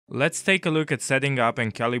Let's take a look at setting up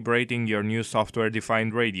and calibrating your new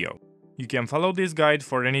software-defined radio. You can follow this guide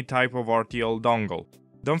for any type of RTL dongle.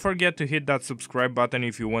 Don't forget to hit that subscribe button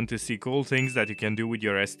if you want to see cool things that you can do with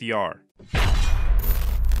your SDR.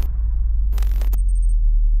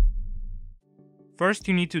 First,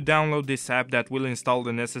 you need to download this app that will install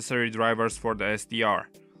the necessary drivers for the SDR.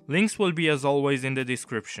 Links will be as always in the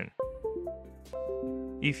description.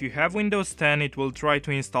 If you have Windows 10, it will try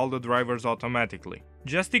to install the drivers automatically.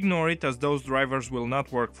 Just ignore it as those drivers will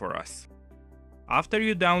not work for us. After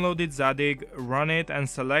you downloaded Zadig, run it and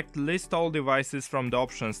select List all devices from the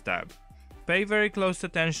Options tab. Pay very close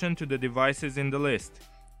attention to the devices in the list.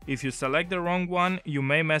 If you select the wrong one, you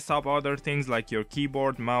may mess up other things like your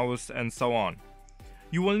keyboard, mouse, and so on.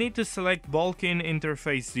 You will need to select Bulk-in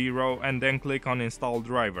Interface 0 and then click on Install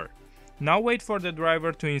Driver. Now wait for the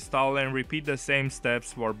driver to install and repeat the same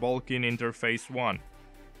steps for Bulk-in Interface 1.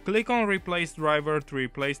 Click on Replace Driver to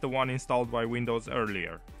replace the one installed by Windows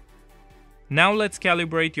earlier. Now let's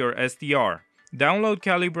calibrate your SDR. Download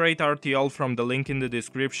Calibrate-Rtl from the link in the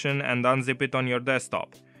description and unzip it on your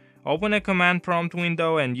desktop. Open a command prompt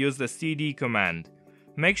window and use the cd command.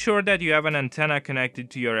 Make sure that you have an antenna connected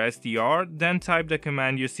to your SDR, then type the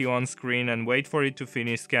command you see on screen and wait for it to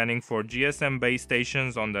finish scanning for GSM base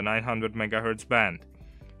stations on the 900 MHz band.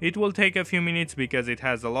 It will take a few minutes because it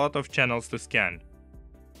has a lot of channels to scan.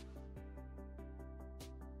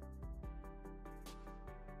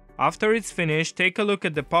 After it's finished, take a look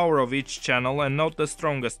at the power of each channel and note the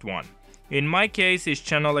strongest one. In my case, it's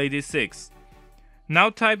channel 86. Now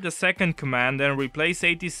type the second command and replace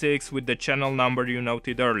 86 with the channel number you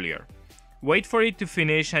noted earlier. Wait for it to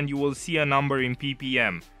finish and you will see a number in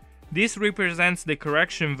PPM. This represents the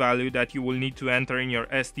correction value that you will need to enter in your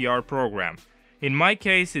SDR program. In my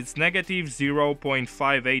case, it's negative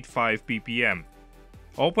 0.585 ppm.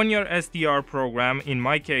 Open your SDR program, in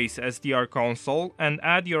my case SDR console, and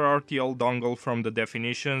add your RTL dongle from the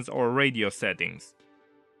definitions or radio settings.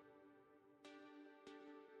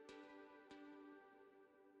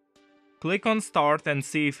 Click on Start and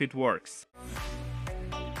see if it works.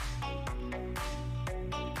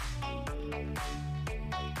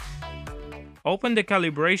 Open the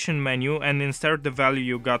Calibration menu and insert the value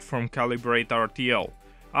you got from Calibrate-Rtl.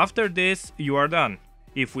 After this, you are done.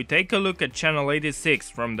 If we take a look at channel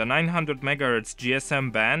 86 from the 900 MHz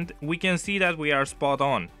GSM band, we can see that we are spot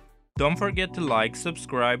on. Don't forget to like,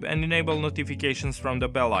 subscribe and enable notifications from the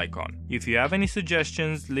bell icon. If you have any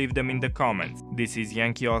suggestions, leave them in the comments. This is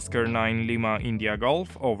Yankee Oscar 9 Lima India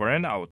Golf, over and out.